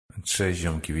Cześć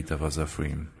ziomki, witam was za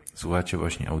Freem. Słuchacie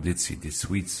właśnie audycji The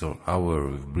Sweet Soul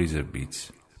Hour with Blizzard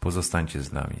Beats. Pozostańcie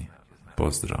z nami.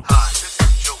 Pozdro.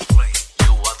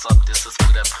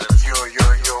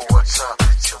 Yo, what's up?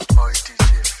 It's your boy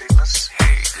DJ Famous.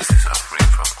 Hey, this is Afreen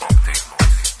from Octave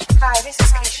Mode. Hi, this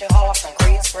is Keisha Hall from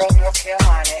Greensboro, North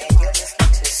Carolina, and you're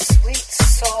listening to Sweet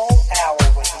Soul Hour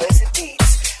with Blizzard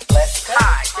Beats. Let's go.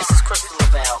 Hi, this is Crystal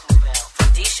Lavelle from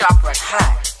D Sharp Records.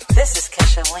 Hi, this is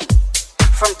Kesha Link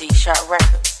from D Sharp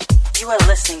Records. You are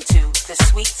listening to the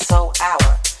Sweet Soul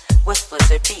Hour with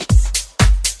Blizzard Beats.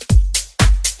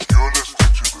 You're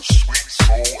listening to the Sweet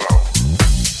Soul Hour.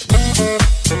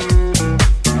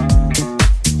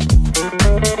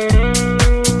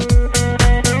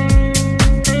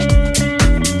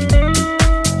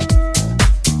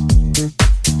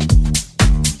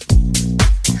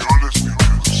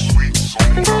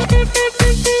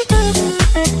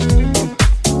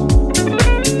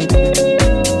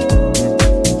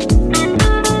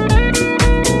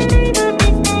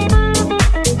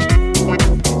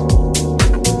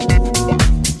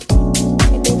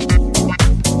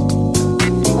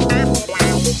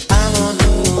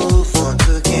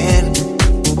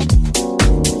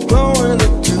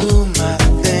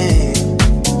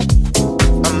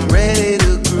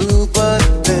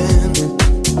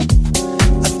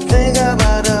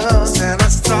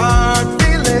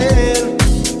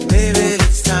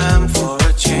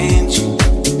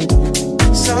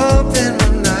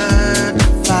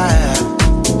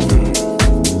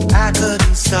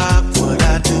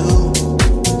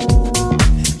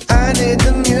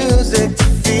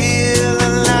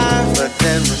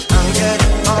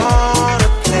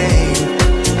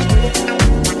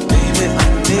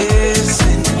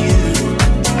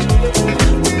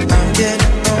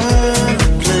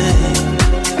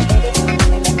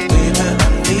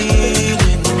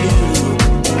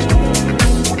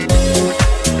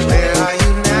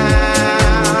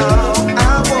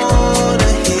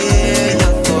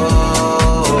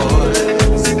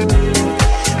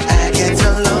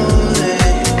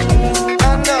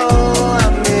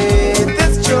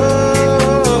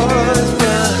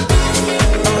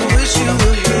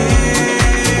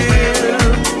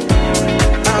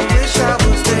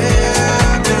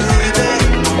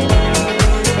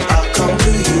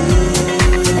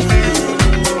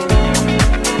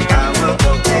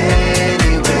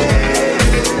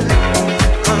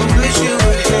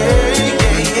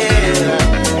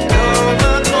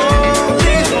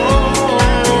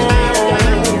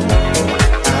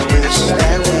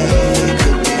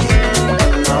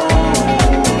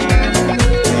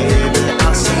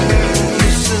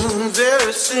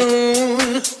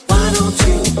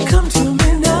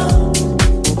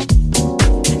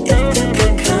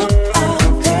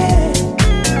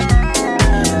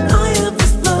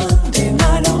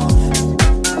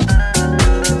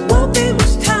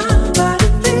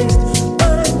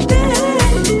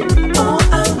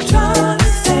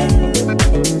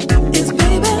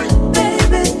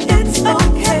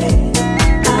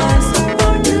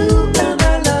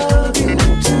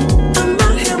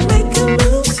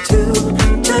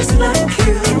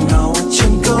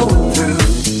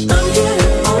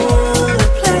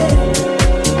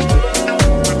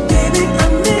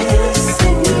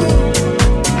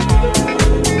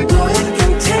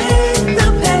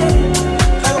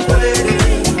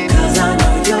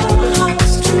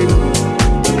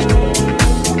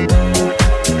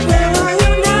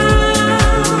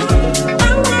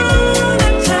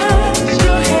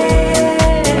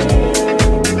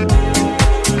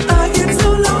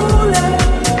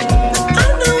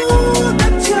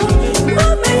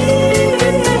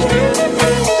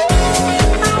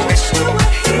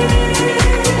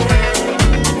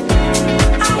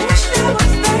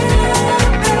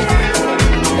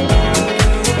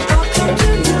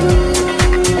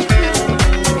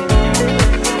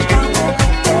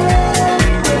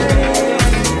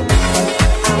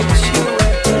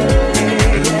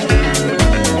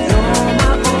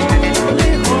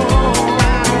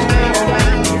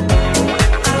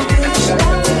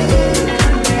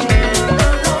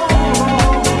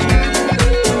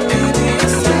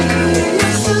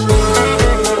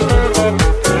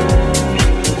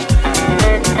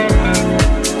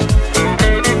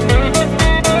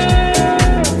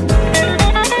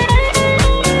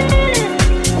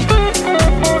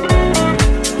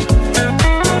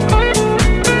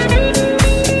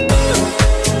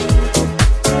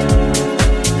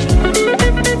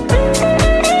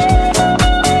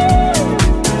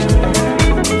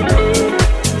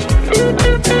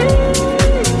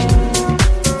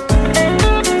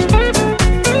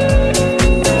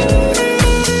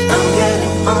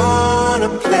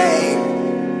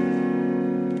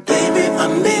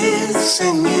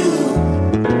 missing you.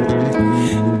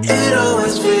 It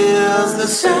always feels the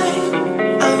same.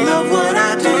 I love what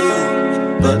I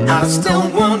do, but I still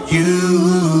want you.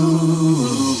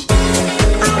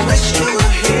 I wish you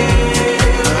were here.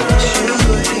 I wish you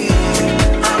were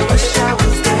here. I wish I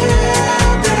was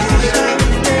there, baby.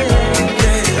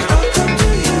 I'll come to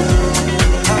you.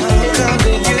 I'll come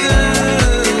to you.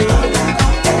 I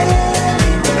wanna go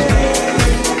anywhere.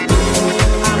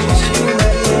 I wish you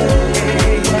were here.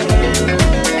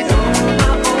 You're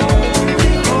my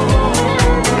only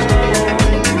hope.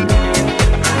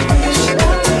 I wish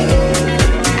that we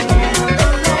could be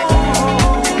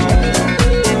alone.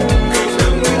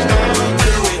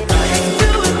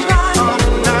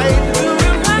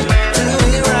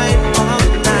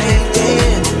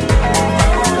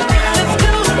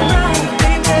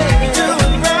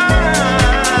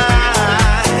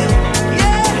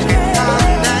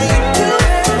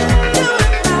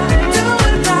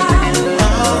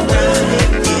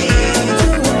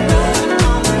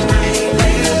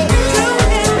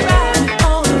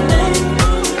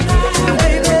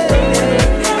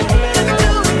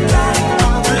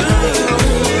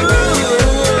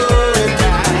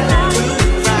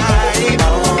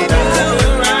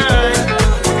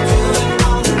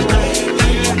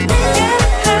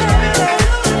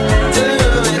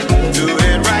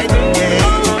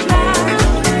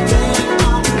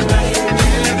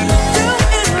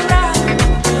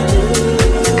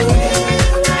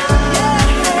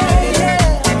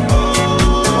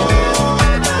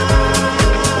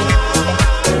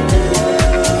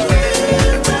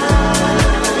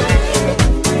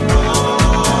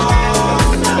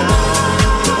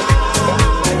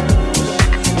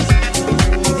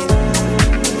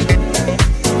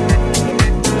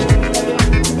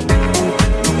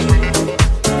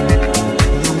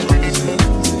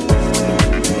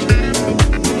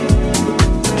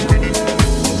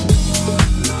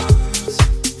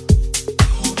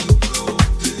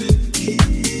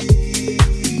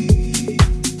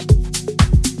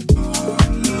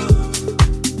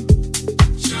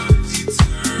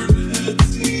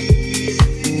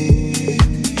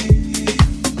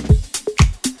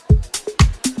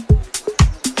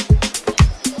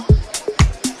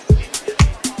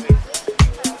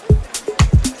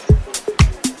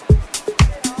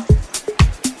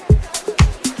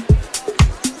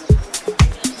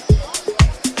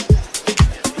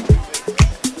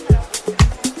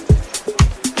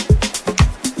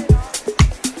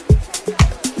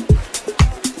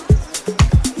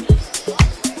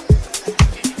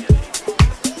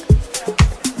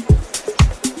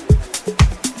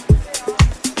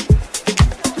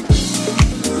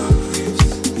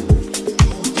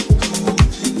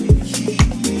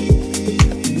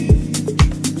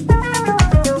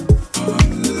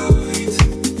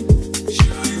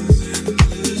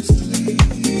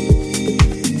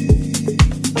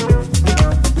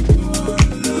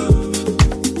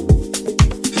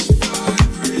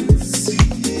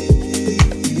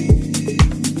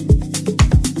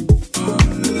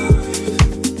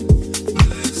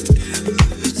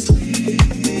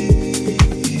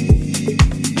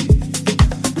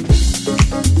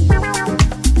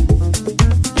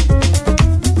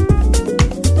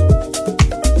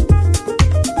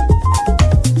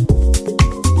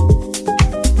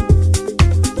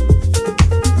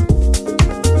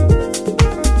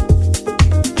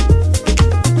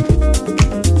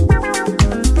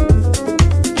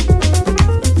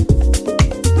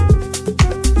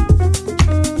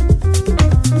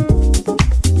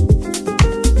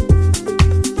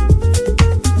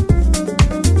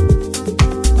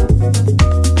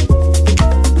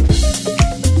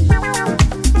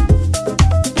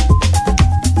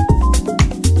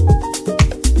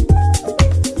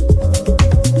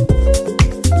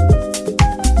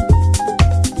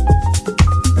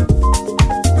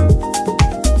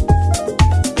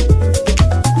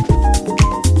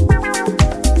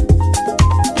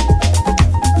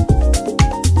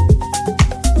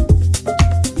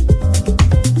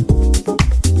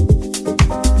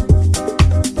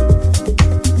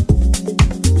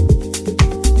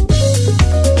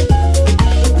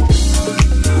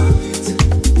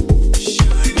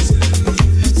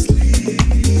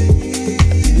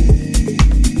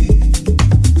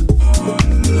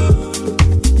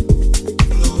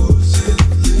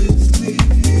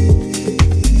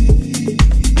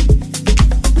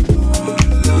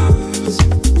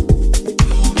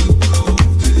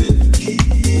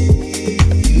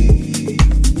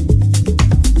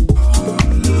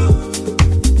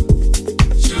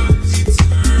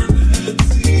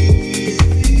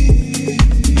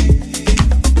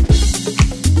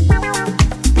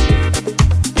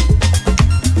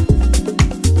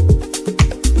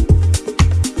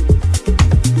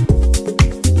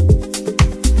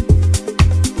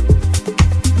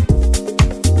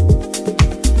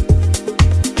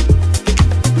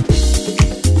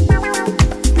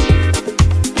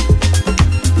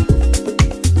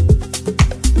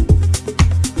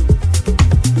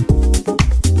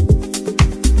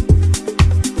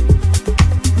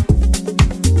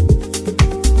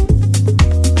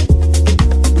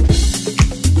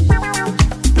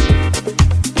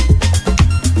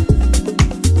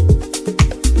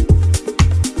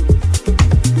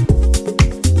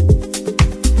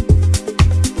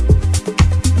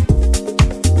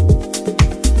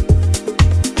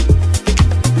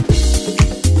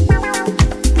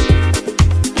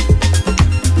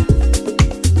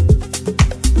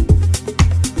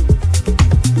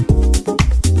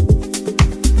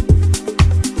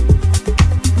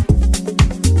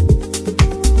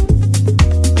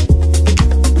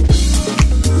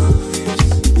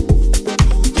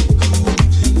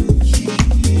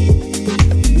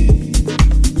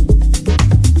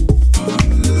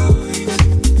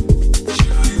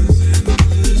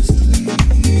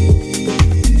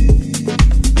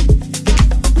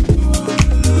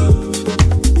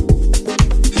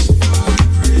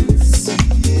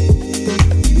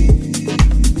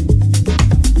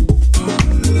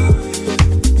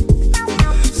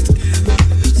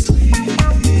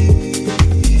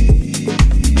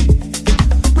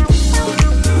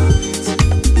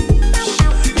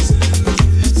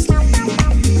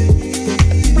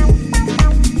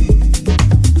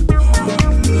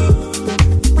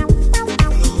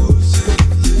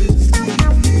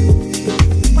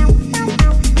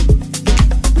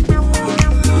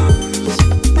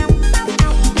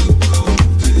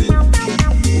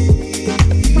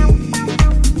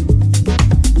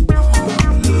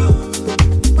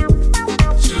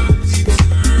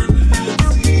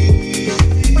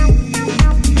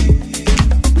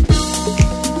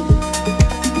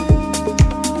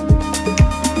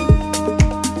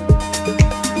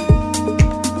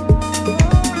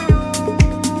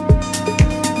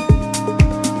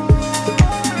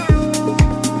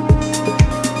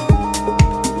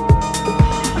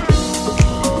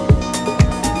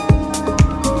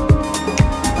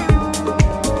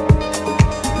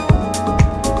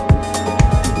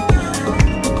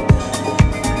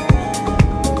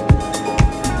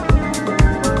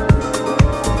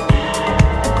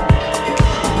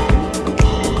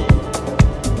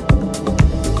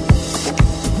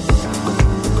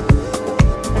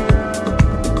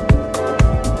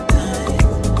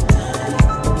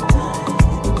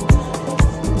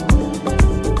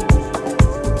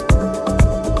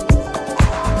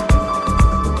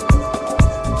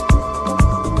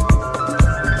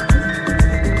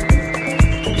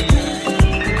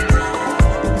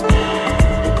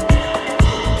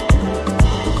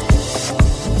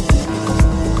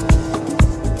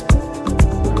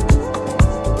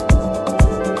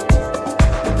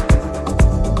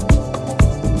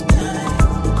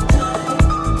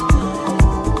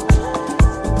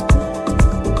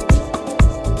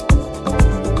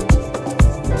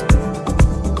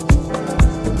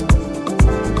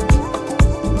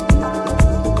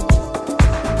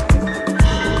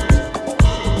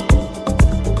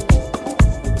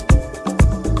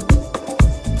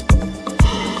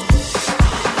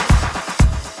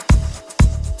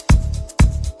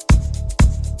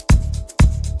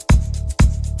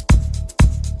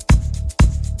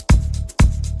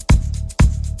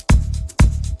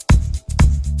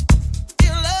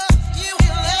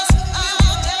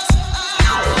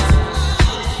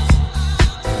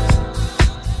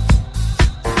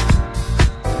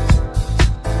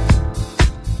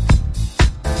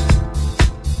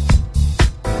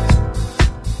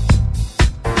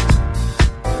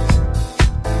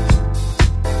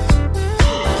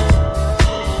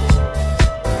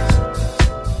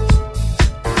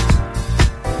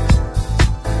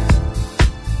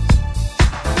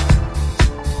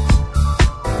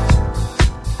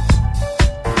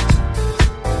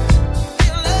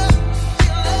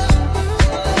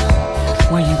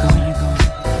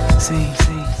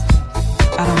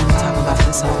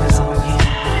 this over and over again.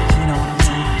 You know what I'm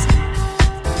saying?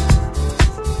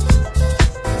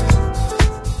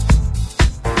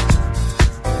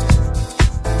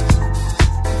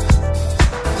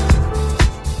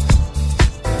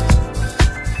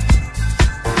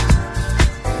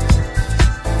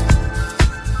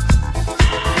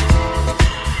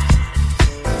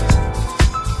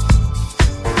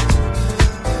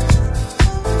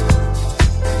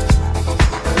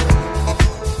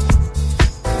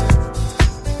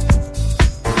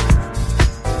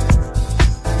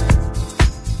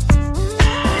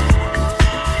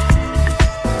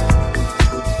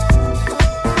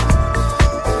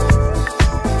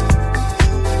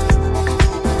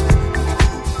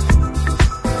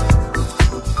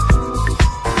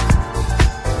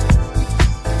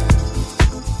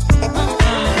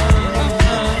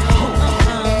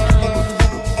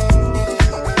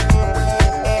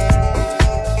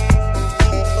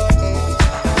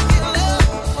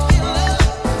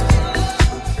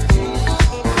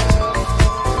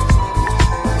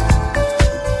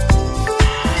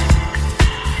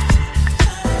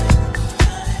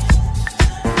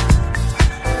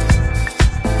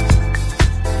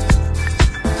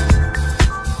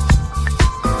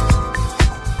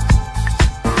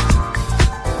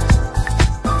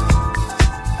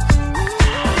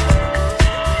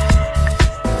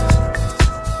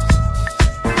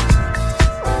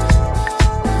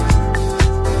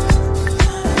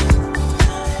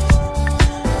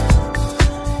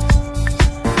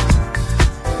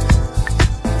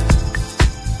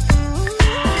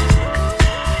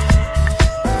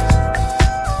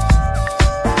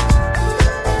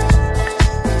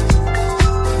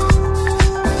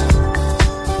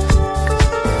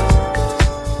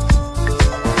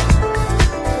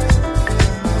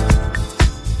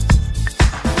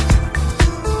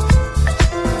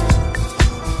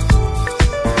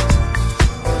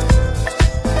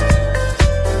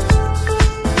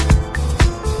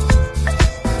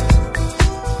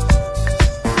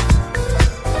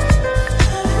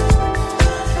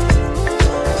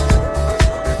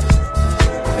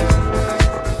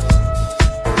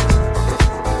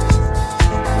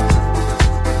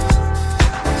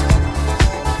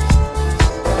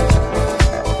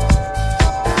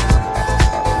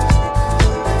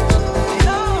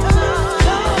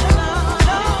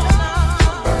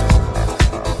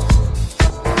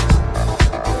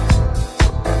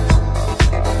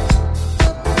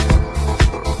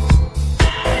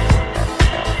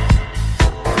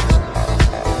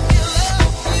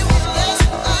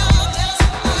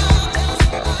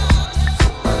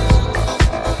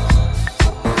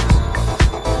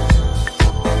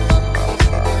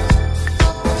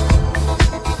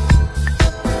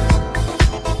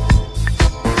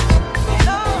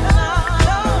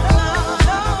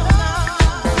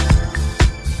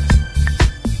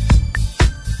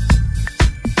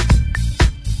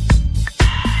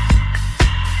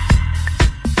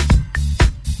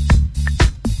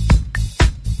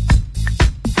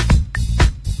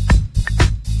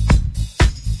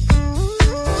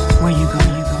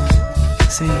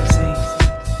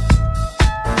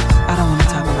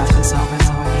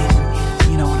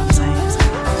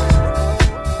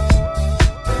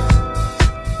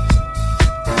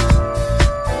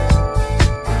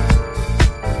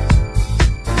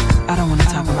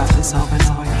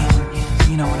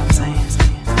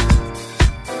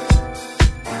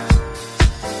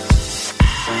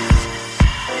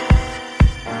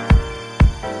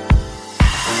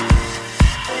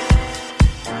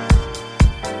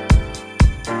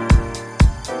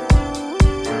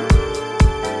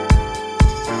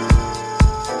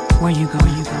 Where you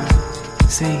going?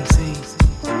 Say.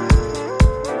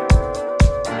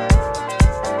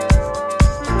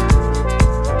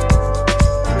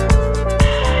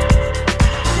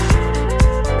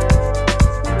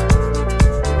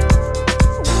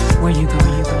 Where you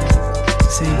going?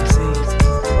 Say.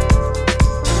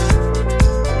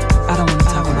 I don't wanna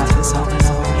talk about this over and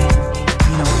over again.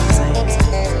 You know what I'm saying?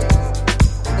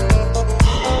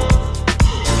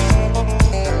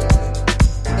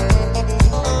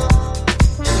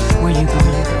 Where you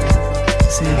going?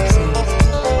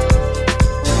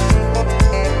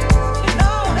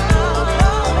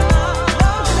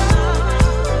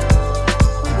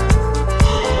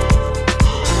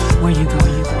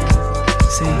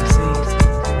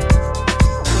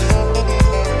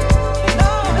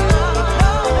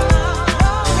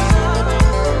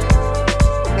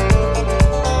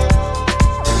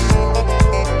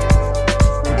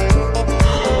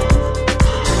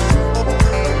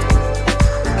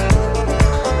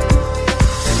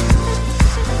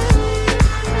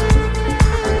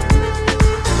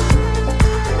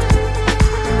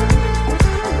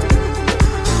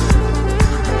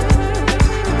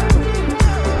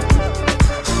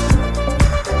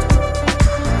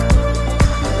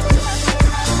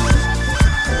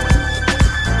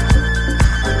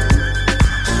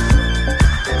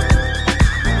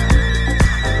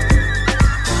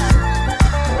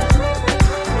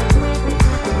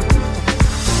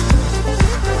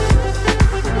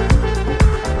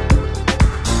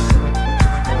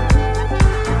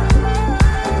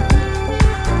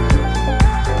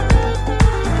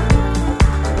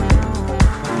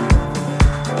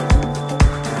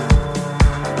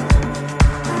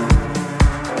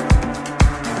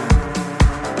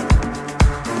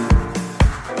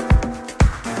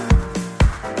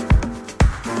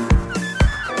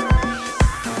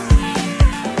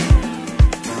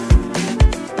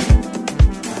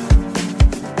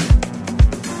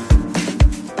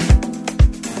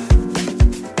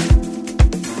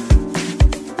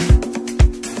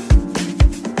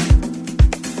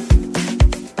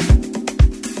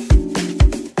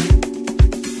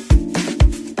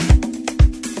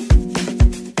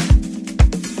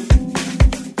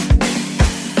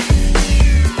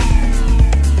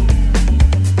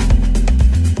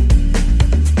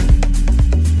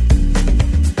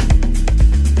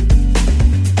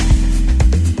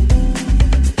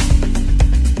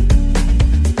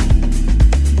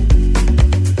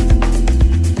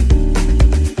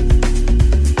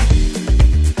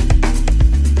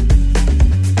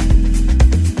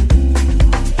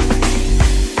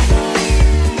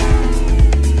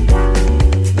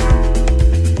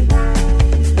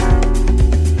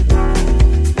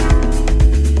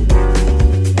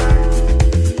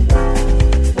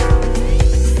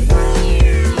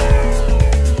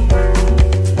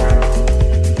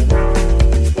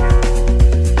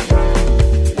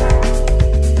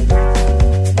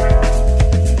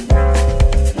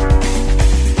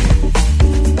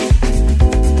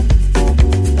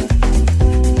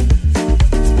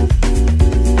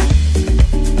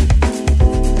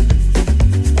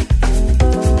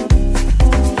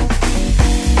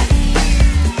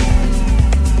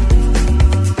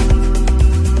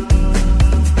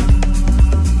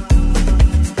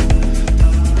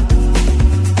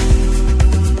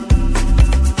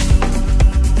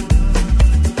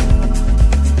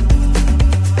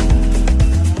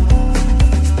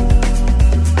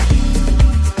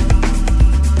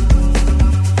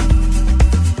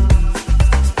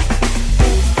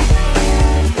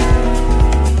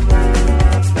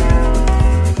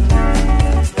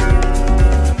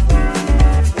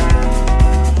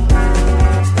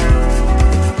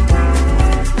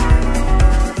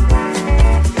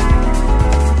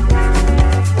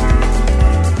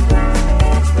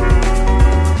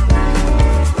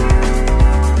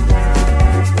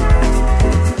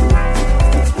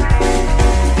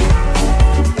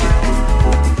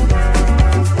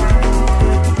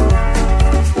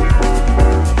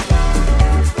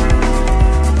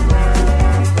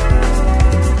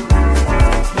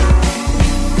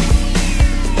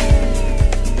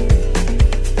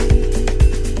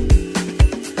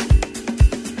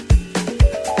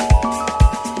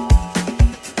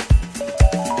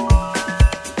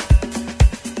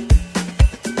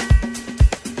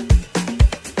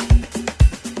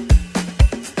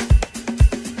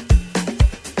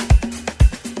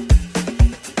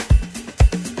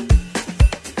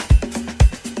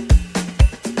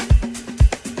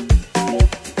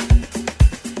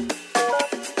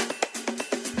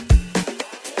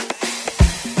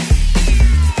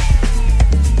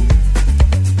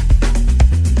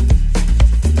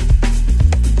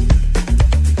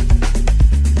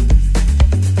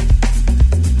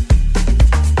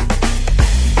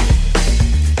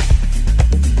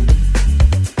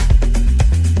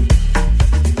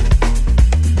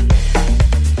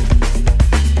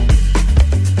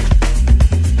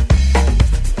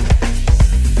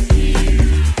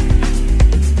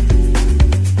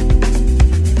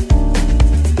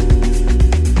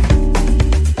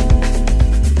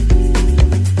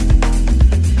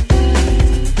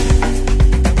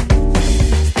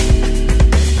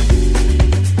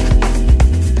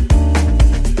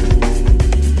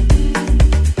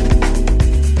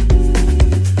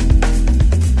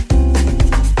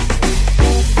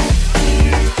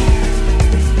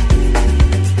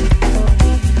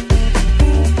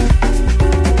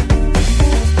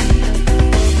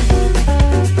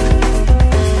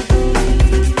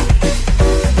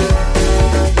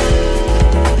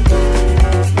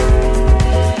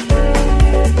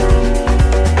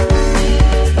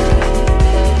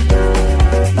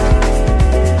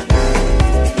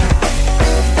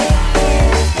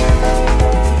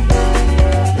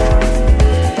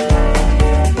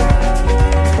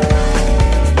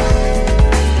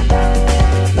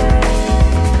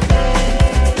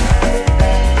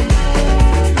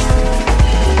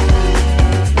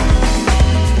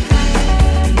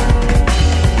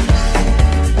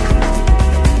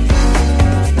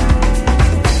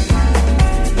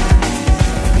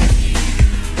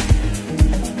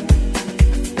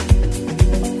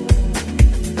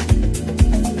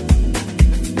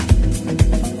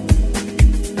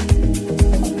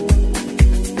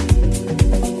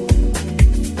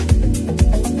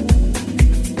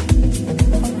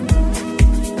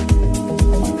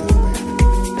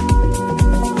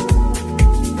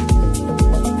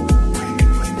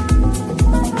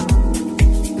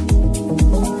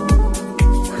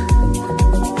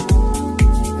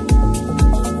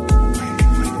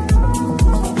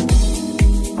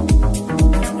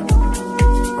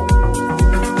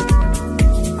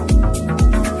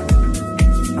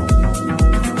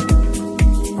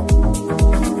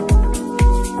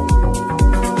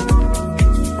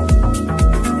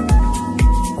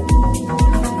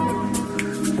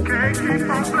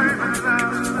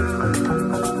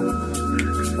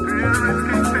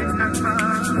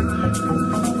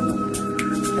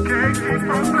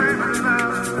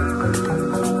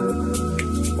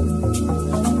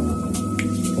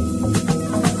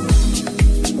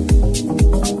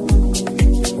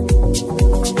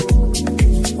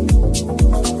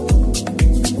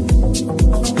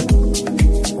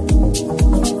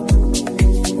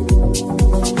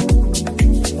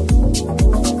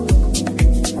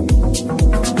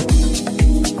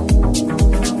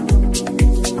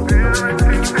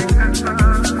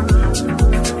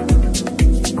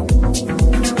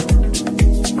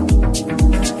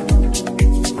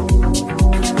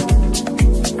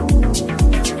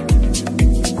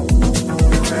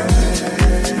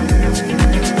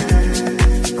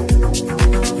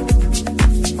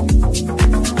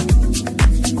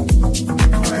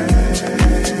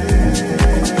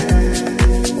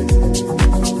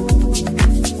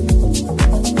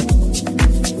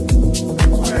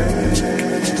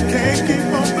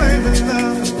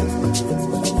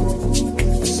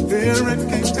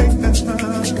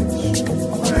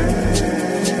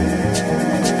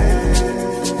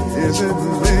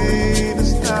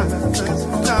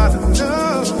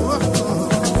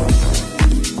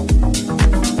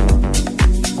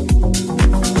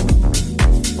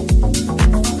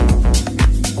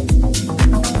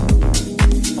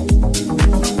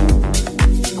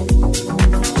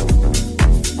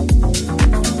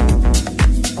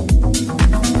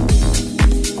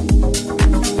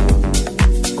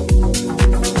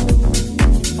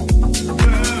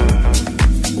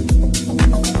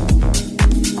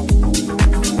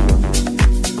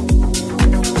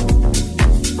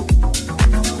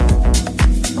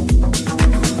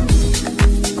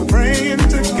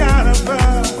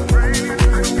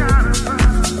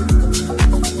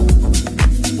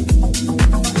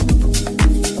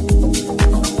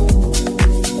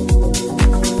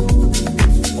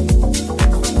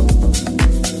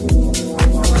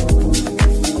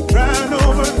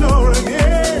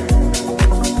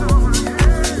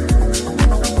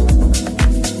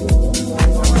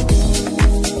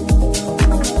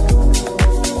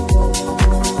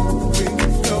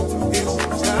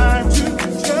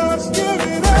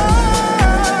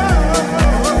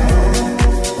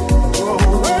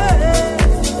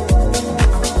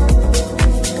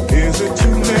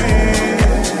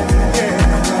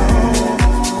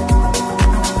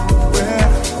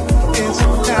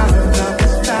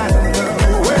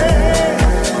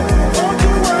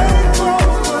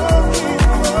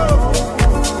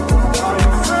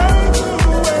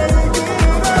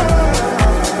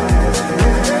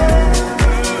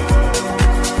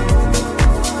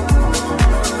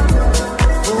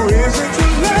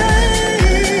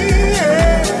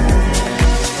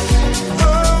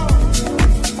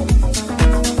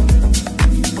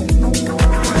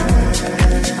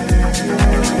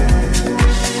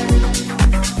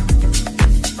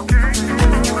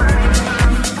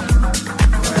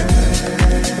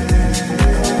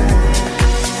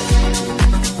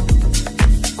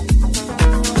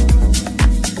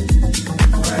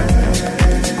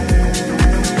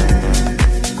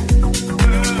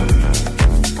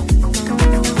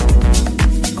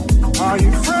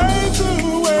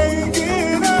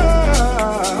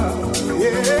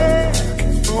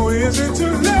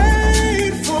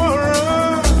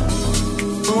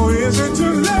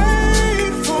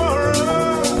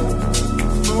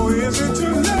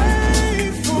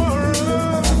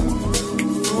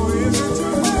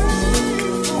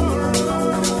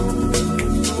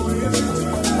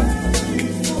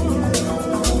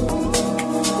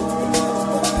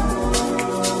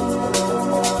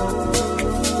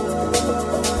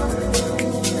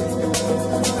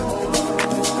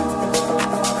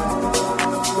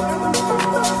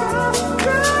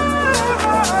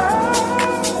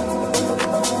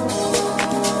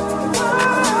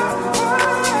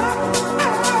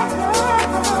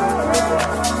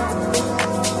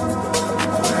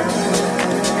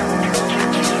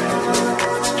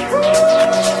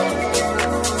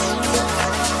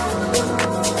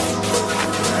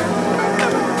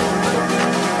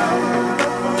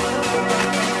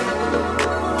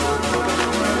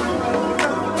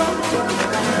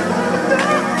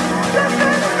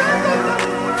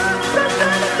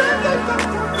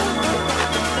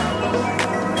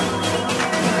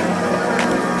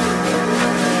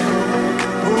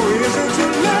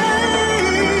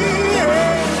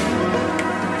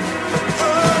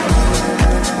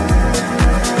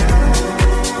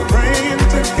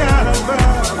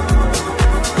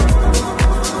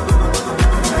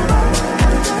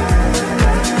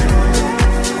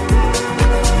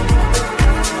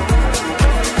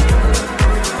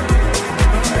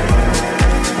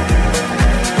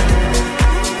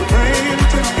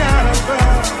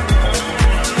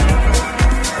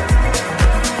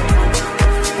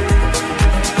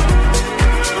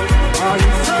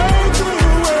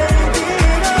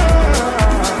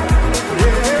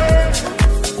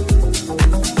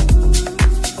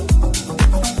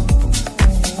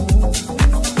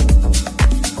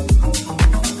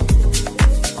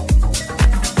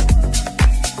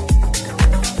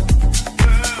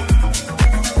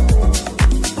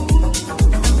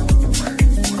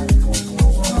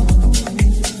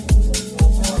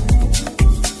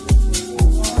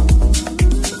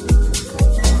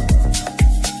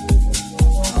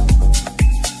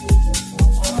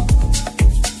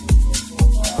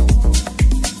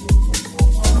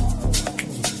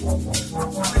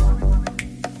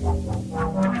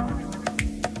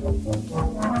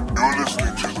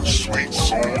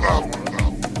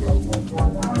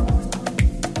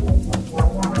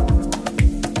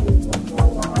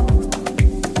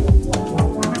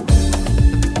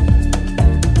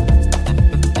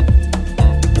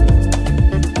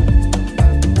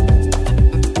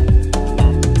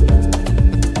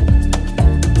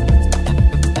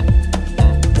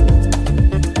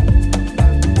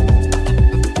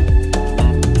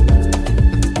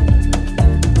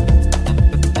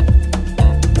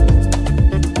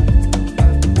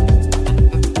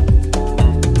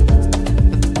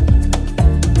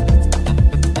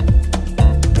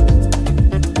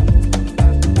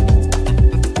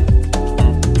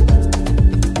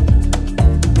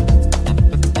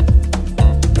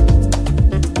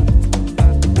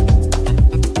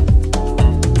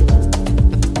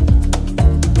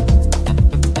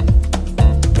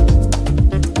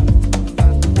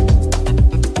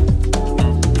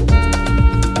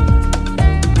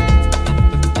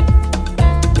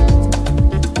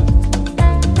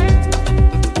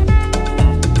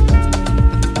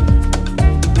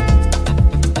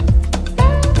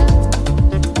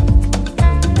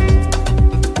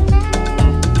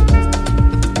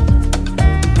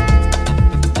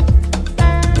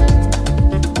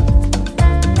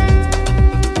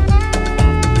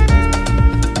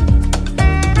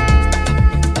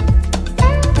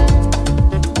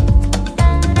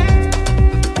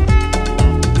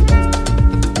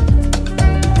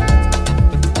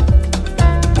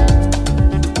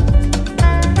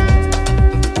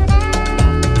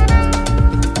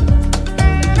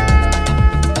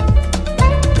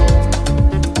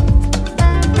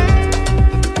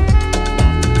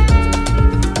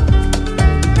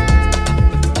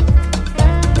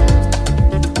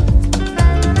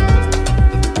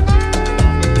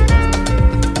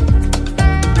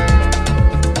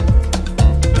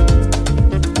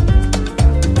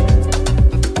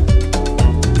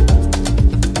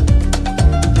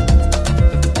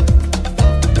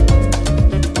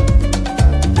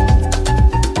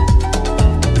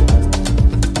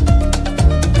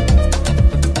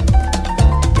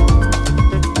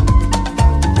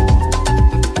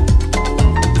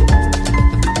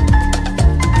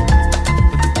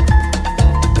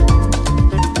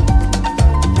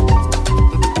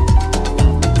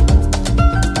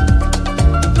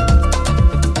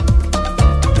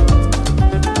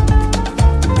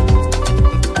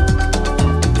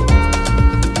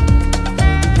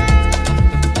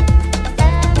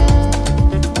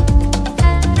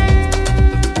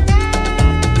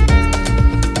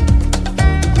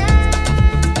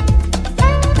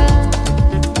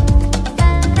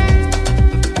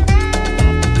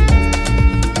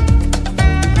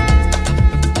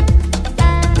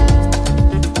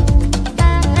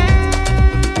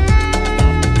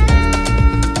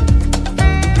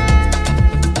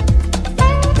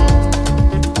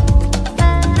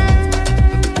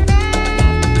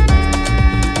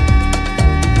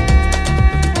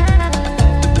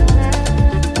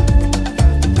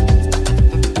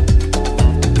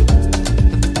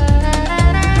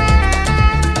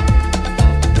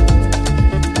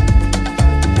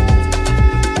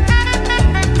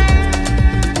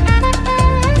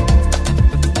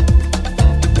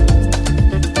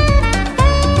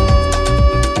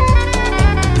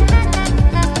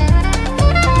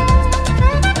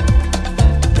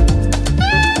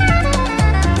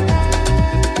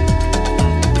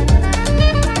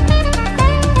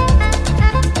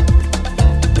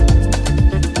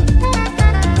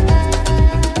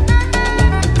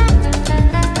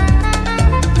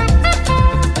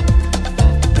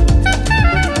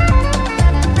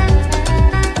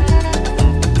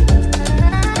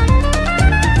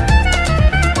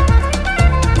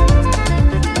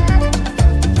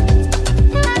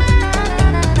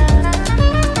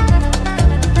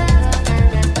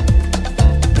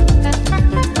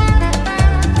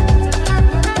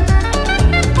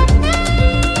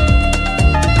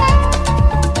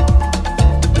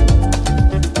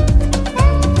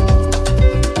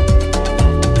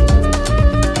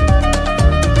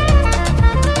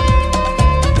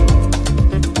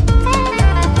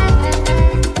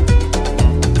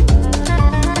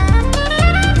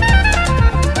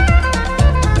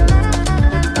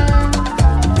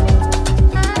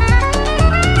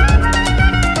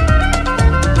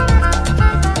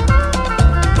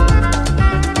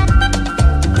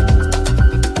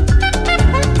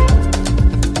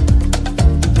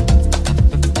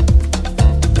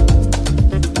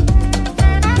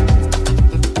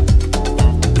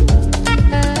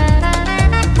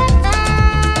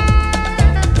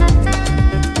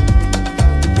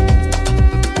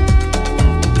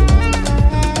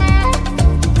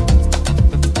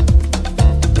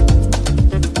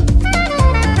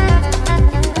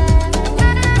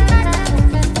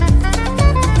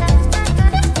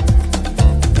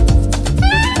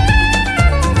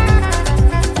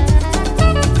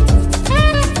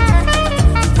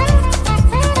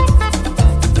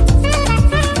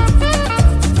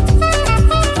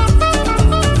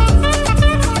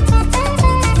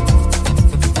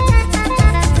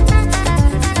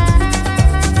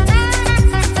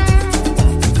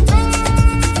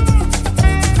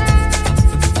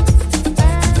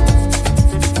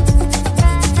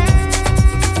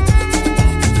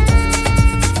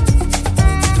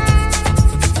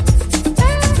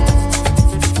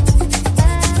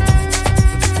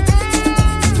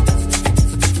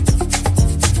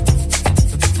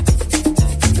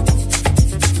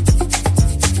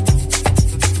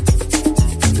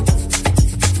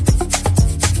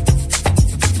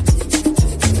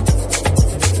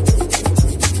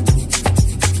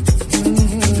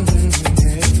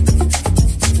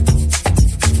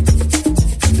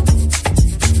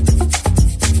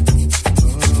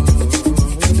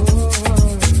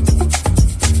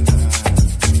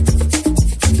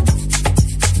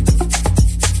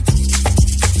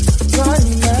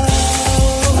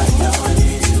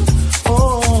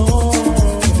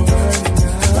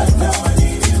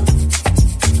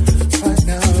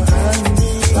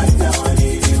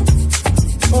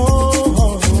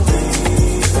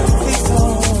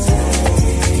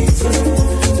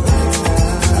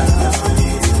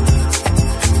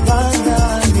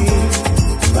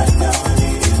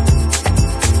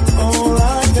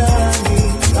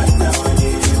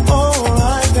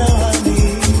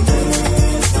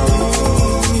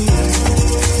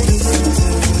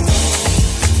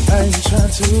 trying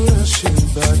to rush you,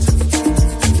 but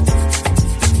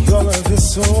your love is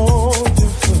so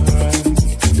different.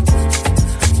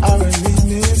 I really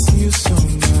miss you so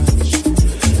much.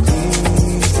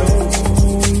 Please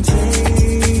don't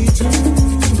take too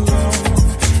long.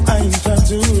 I ain't trying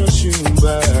to rush you,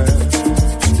 but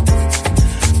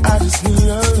I just need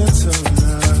a little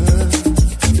love.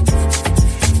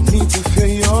 Need to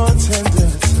feel your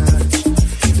tender touch.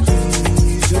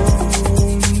 Please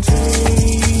don't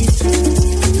take too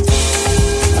long.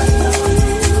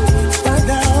 Right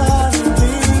now I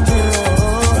need you.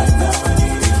 Right now I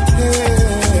need you. Yeah.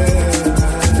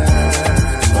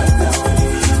 Right now I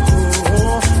need you.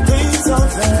 Oh, please don't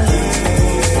take.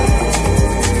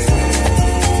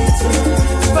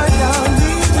 Right now I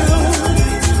need you.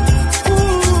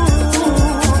 Ooh,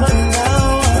 right now.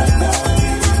 Right now I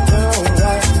need you. Oh,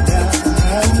 right now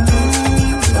I need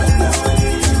you. Right now I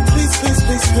need you. Please, please,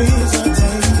 please, please don't take.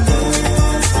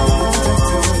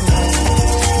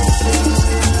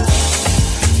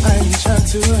 I ain't trying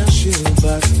to rush you,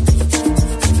 but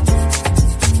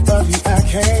love you, I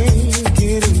can't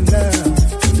get enough.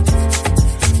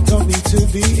 Don't need to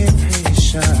be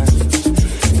impatient.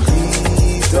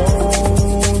 Please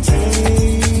don't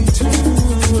take too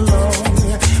long.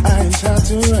 I ain't trying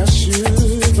to rush you,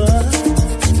 but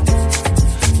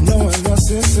no one else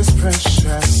is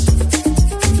precious.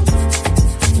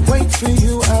 Wait for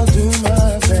you, I'll do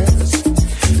my best.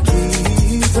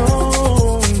 Please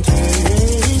don't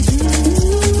take too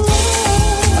long.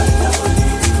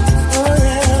 Oh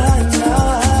yeah, I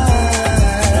know.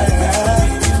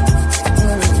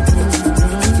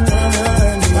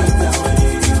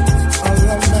 All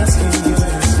I'm asking you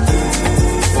is,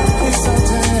 please don't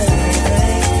take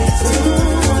too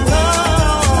long.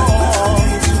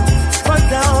 Right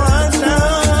now I know.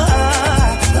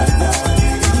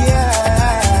 Yeah,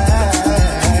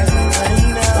 I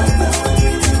know.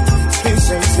 Please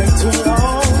don't take too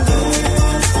long.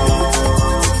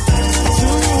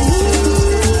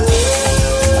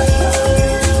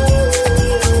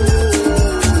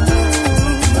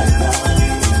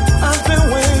 I've been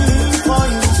waiting for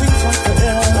you to talk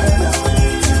forever.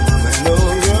 I know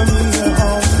you're me at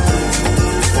all times.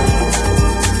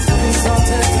 Please don't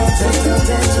take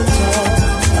too long.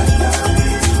 I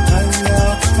know,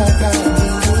 right now I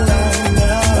need you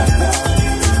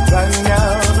right now.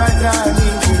 Right now I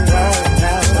need you right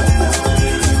now.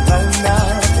 Right now,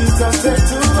 please don't take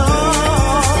too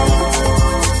long.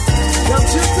 Don't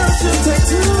you take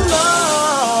too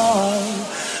long.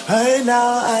 Right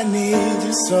now I need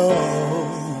you so.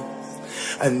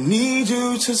 I need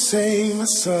you to save my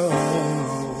soul.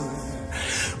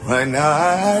 Right now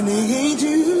I need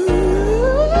you.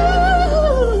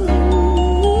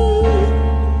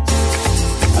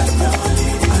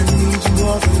 I need you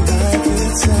more than I can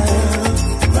tell.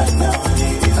 Right now I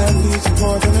need you. I need you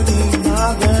more than I need my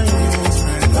veins.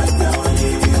 Right now I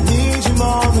need you. I need you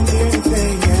more than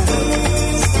anything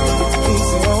else. Please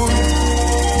don't.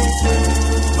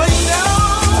 Right now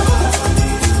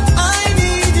I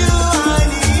need you. I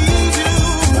need you.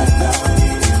 Right now I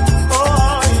need you.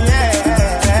 Oh yeah.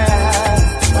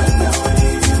 Right now I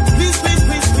need you. Please, please,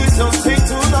 please, please don't take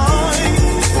too long.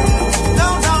 No,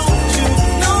 don't you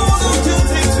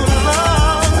take too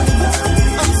long.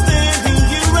 I'm standing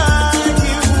here right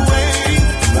here waiting.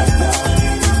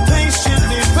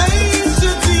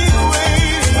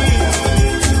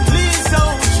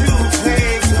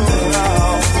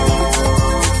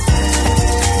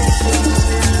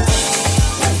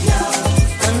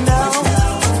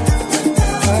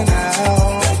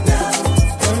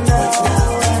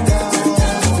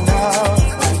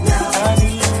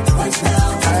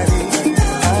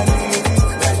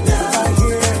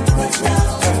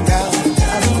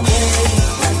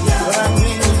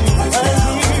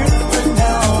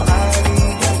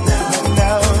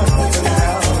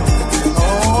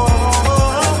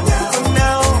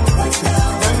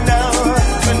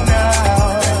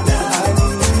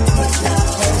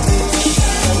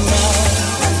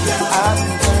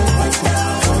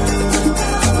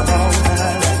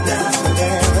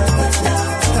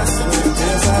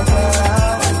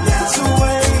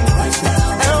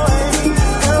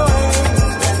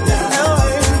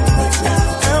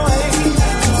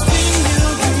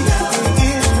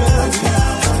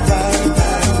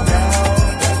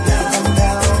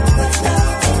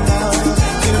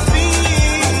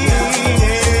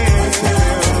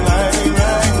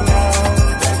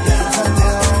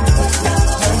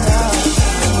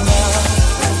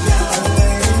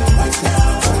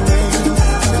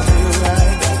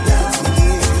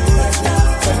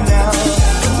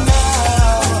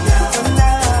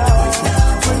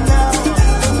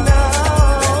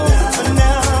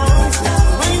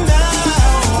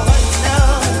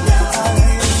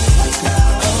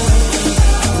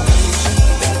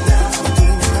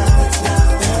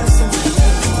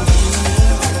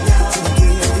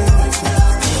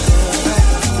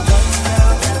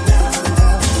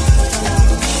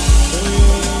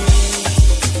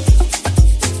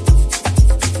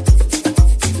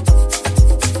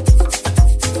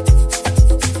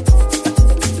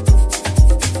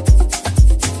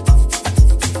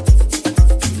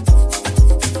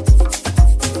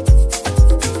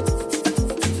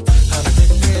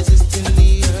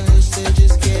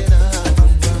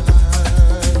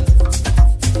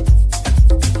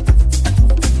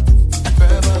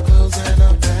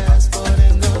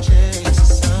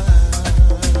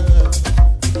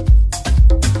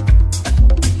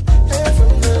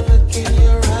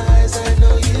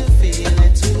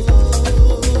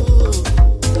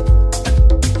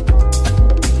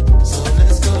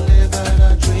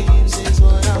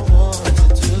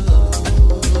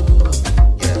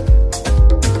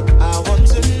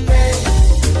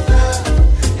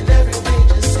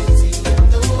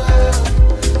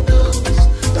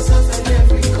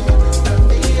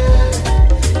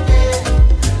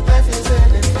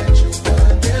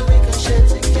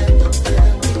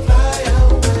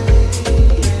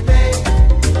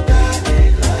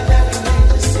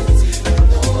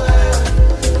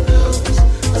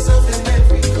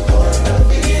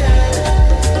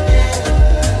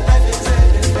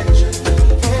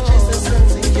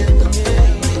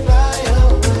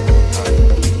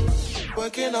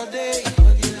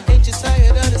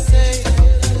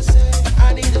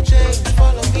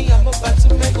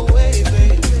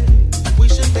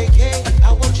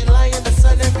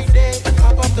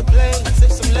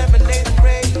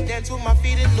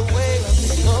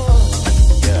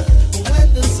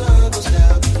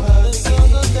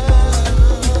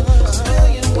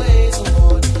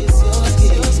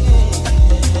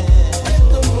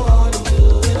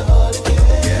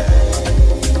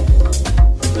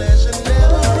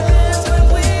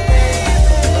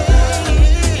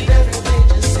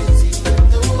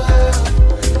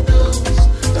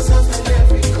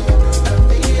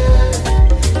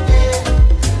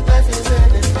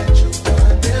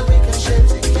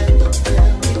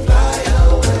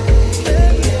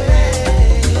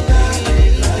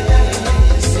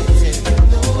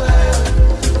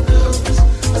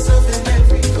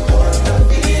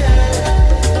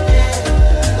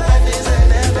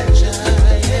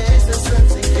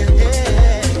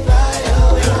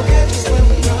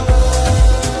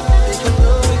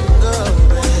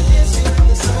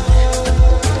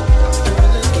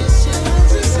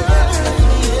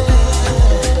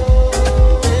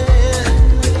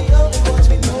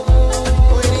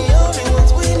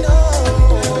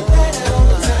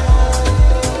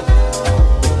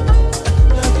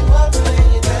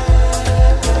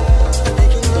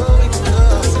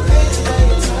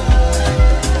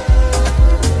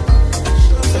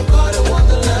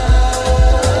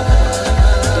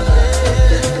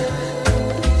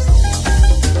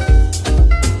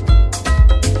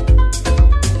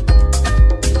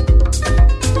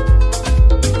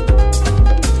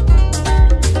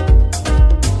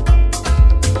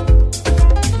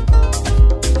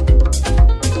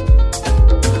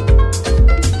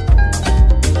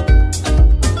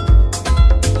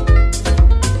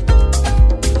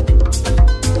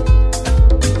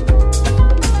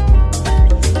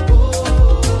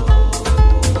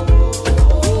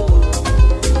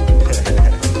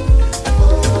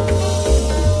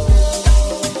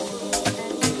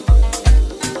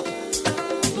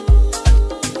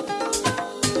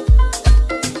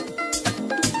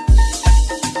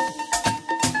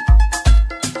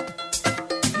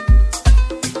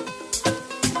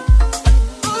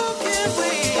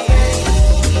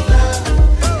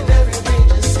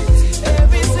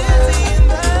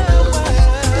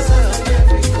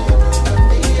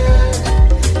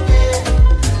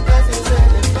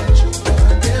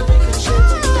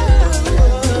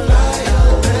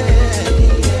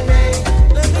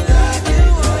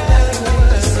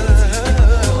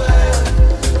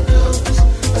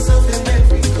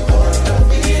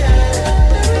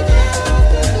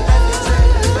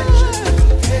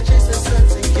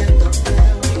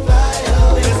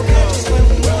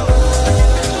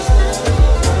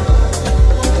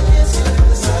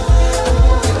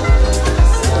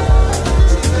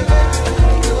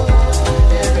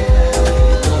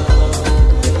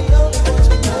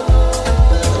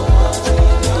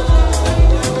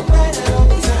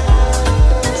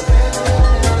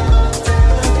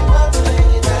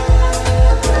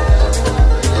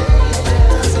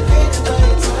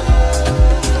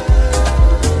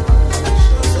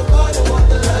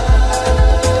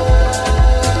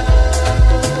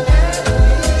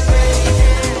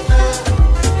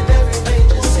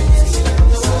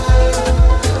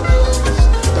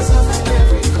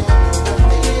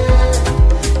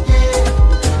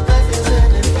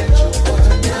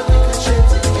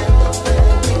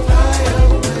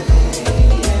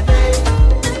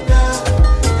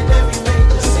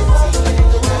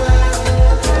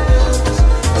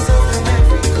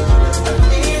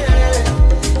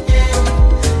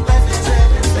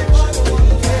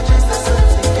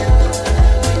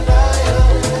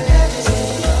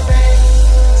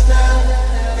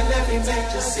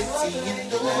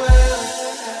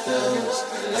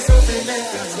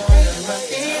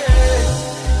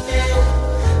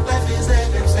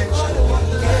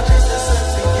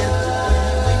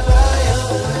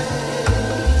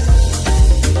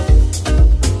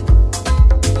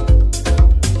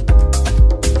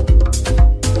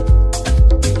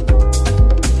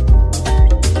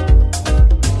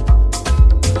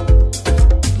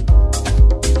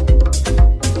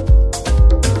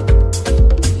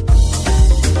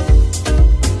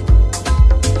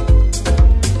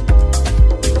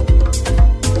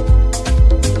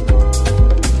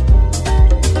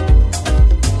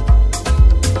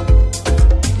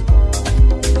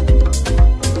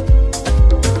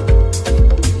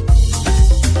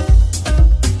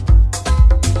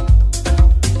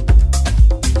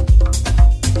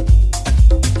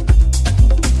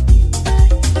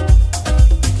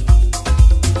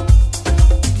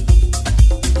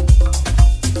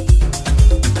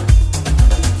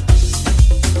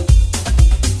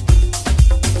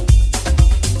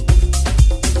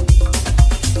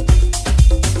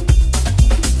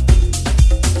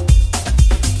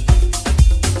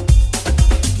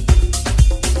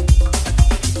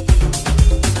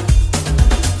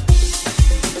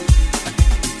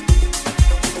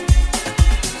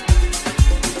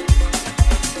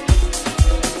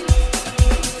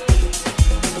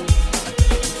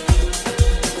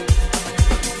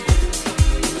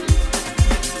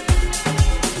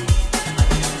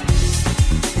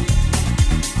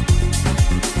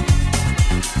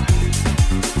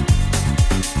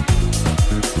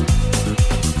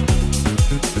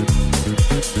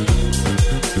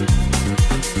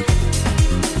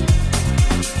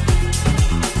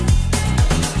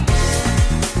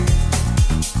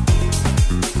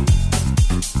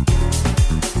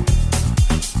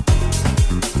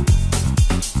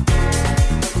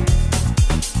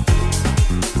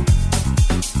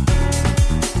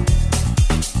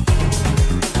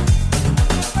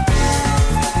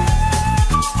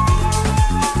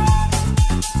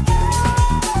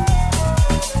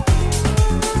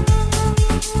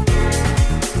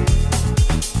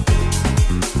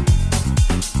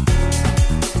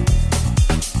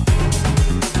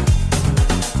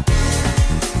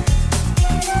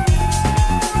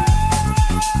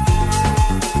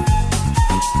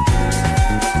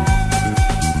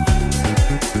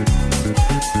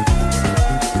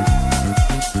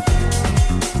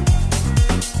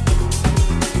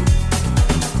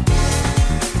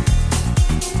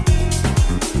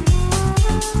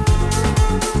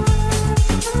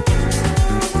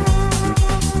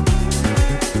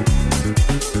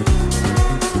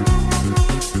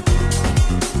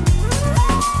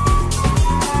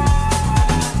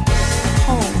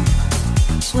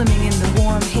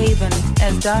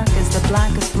 dark as the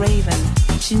blackest raven.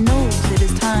 She knows it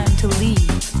is time to leave.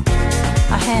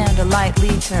 A hand, a light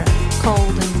leads her.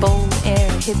 Cold and bold air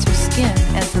hits her skin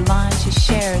as the line she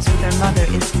shares with her mother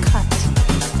is cut.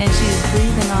 And she is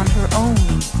breathing on her own,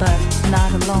 but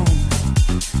not alone.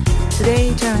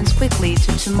 Today turns quickly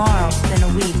to tomorrow, then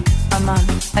a week, a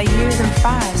month, a year, then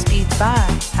 5 speeds by.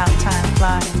 How time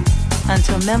flies,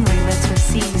 until memory lets her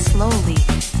see slowly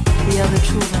the other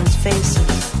children's faces,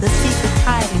 the secret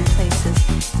hiding places,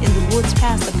 in the woods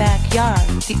past the backyard,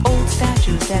 the old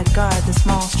statues that guard the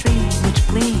small stream which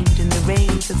gleamed in the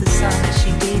rays of the sun as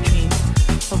she daydreamed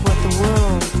of what the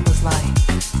world was like.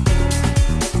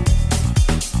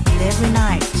 And every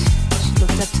night she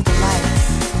looked up to the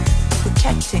lights,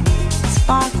 protecting,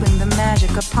 sparkling the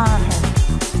magic upon her.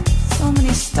 So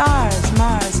many stars,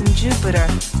 Mars and Jupiter,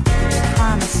 the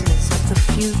promises of the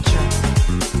future.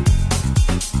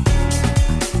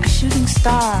 A shooting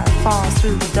star falls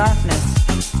through the darkness.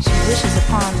 She wishes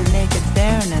upon the naked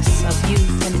bareness of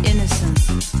youth and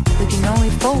innocence, looking only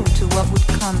forward to what would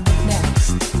come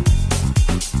next.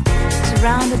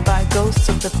 Surrounded by ghosts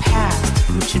of the past,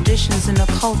 with traditions in a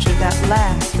culture that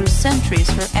lasts through centuries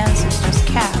her ancestors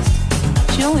cast,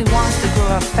 she only wants to grow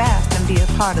up fast and be a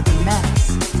part of the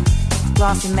mess.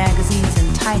 Glossy magazines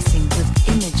enticing with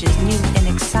images new and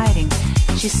exciting.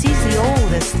 She sees the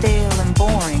old as stale and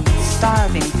boring,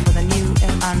 starving for the new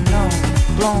and unknown,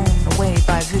 blown away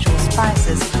by visual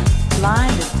spices,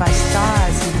 blinded by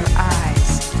stars in her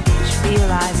eyes. She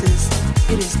realizes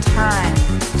it is time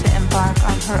to embark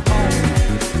on her own,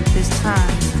 this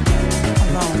time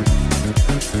alone.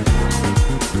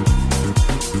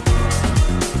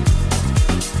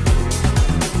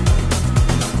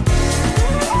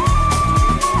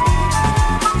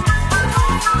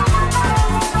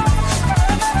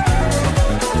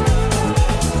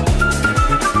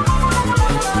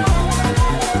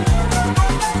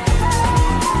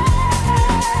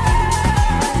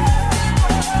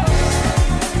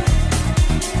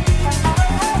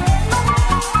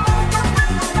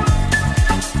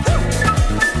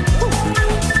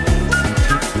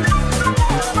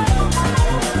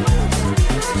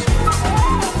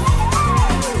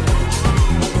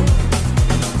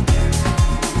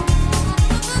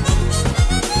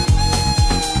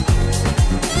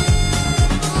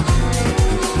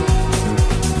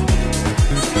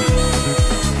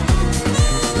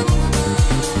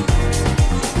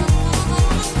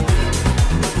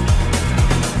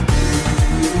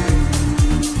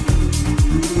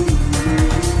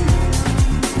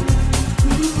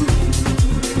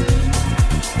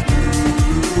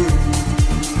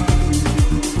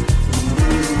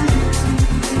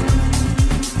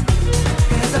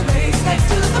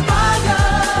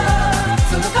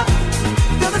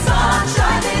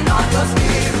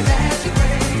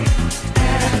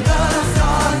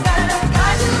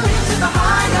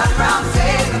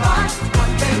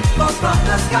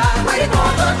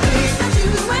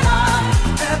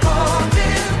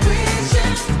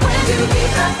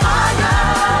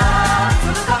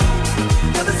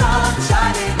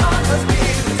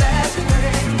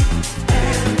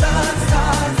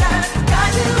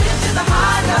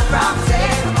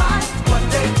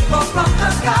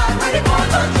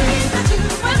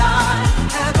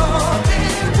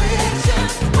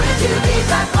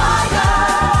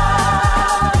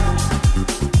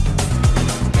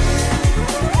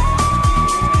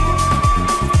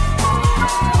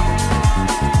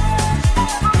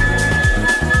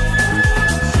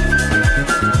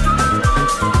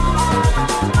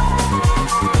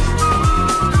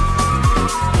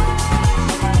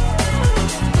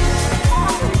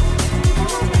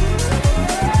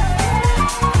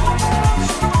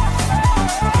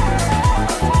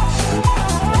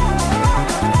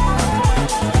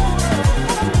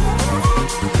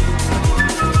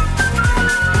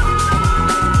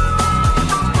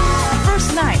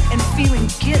 feeling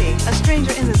giddy, a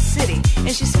stranger in the city,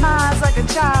 and she smiles like a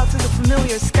child to the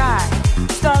familiar sky.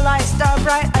 Starlight, star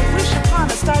bright, I wish upon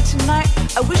a star tonight.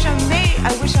 I wish I may,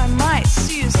 I wish I might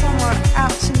see you somewhere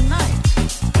out tonight.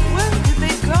 Where did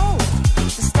they go?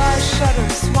 The stars shudder,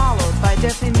 swallowed by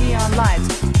deafening neon lights,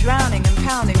 drowning and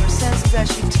pounding her senses as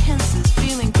she tenses,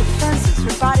 feeling defenses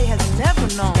her body has never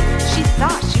known. She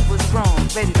thought she was grown,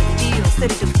 ready to deal,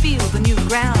 steady to feel the new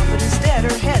ground, but instead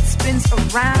her head spins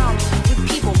around with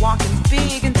people walking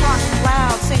big and talking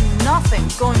loud, saying nothing,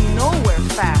 going nowhere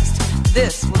fast.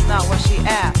 This was not what she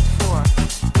asked for.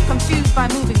 Confused by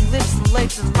moving lips and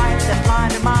legs and lights that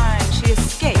blind her mind, she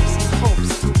escapes and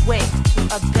hopes to wake to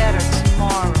a better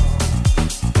tomorrow.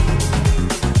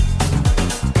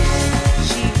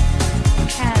 She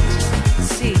can't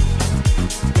see.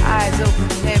 Eyes open,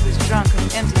 neighbors drunken,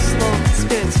 empty slogan,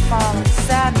 spirits fallen,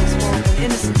 sadness woven,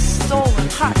 innocence stolen,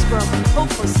 hearts broken,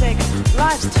 hope forsaken,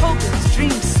 life's tokens,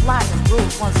 dreams slackened,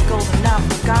 rules once golden, now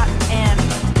forgotten, and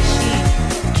she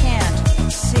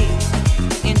can't see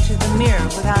into the mirror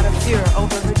without a fear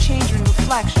over her changing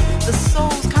reflection. The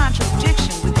soul's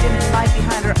contradiction with dimming light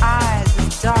behind her eyes,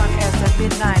 as dark as the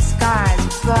midnight skies,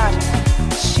 but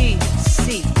she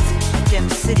sees dim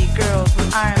city girls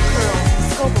with iron curls and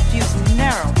scope of views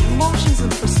narrow, emotions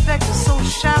and perspective so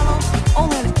shallow,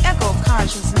 only an echo of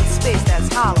conscience in space that's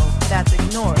hollow, that's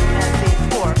ignored as they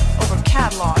pour over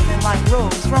catalogs and like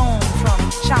roads roam from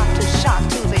shop to shop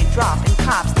till they drop, and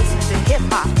cops listen to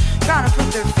hip-hop, trying to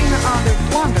put their finger on their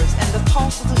blunders and the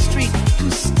pulse of the street,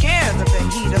 too scared of the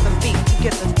heat of the beat to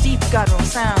get the deep guttural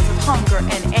sounds of hunger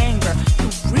and anger, to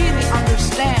really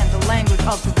understand the language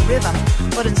of the rhythm,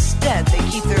 but instead they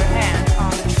keep their hand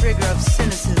on the trigger of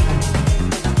cynicism.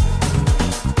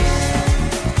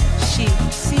 She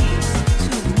sees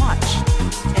too much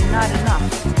and not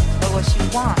enough of what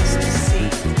she wants to see.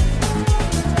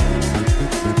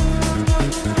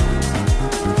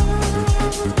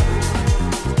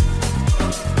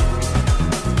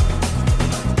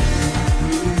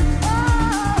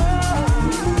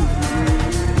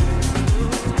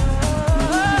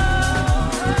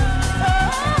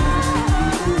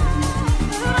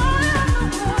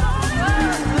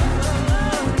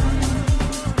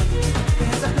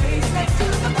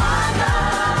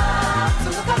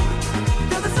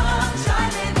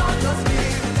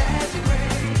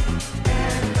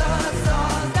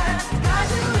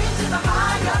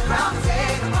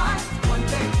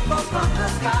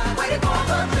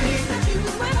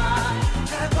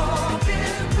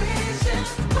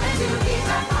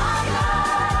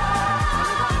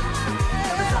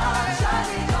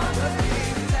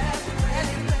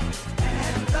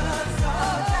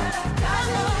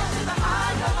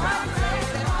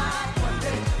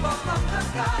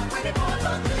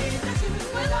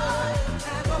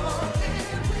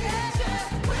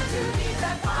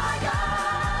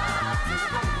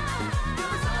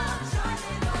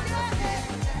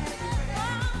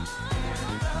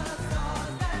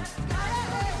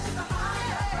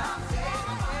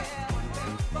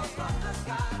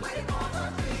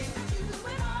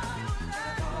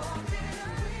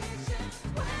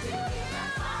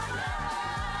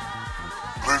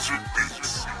 Blizzard Beat.